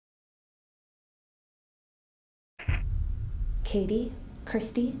Katie,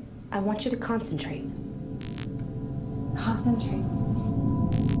 Christy, I want you to concentrate. Concentrate.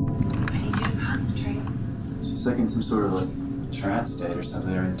 I need you to concentrate. She's like in some sort of like trance state or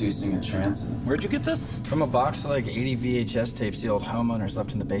something. They're inducing a trance. Where'd you get this? From a box of like 80 VHS tapes the old homeowners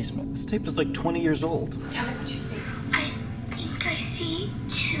left in the basement. This tape is like 20 years old. Tell me what you see. I think I see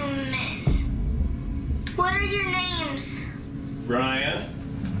 2 men. What are your names? Brian.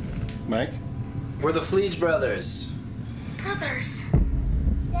 Mike. We're the Fleege brothers. Brothers.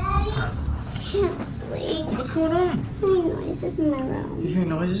 Daddy, I can't sleep. What's going on? Hearing noises in my room. You hear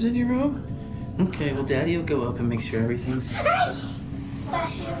noises in your room? Okay, well, Daddy will go up and make sure everything's... Bless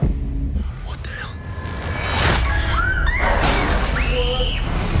you. What the hell?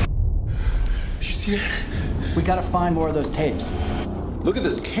 Did you see that? We gotta find more of those tapes. Look at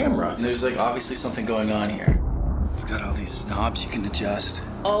this camera. And there's like obviously something going on here. It's got all these knobs you can adjust.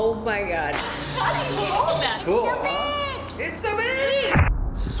 Oh my god. How do you hold that? Cool. So big. It's so big!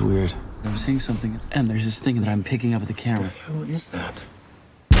 This is weird. I'm seeing something, and there's this thing that I'm picking up with the camera. Who is that?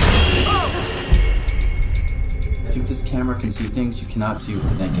 I think this camera can see things you cannot see with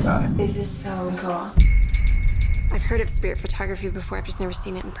the naked eye. This is so cool. I've heard of spirit photography before, I've just never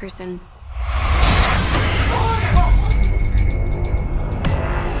seen it in person.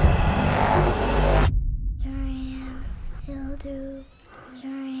 Here I am. He'll do.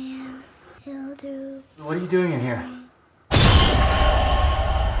 Here I am. He'll do. What are you doing in here?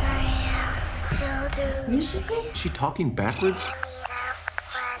 What did she say? Is she talking backwards?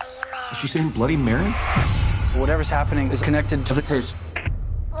 Is she saying Bloody Mary? Whatever's happening is connected to the tapes.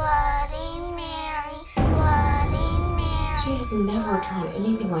 Bloody Mary, Bloody Mary. She has never tried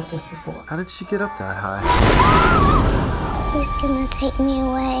anything like this before. How did she get up that high? He's gonna take me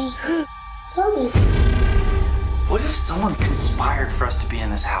away. Toby. What if someone conspired for us to be in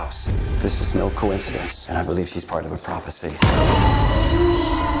this house? This is no coincidence, and I believe she's part of a prophecy.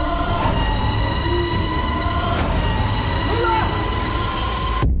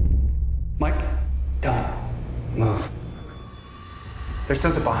 Mike, don't move. There's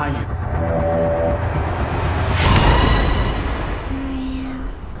something behind you. Here I am.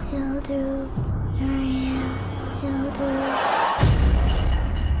 He'll do.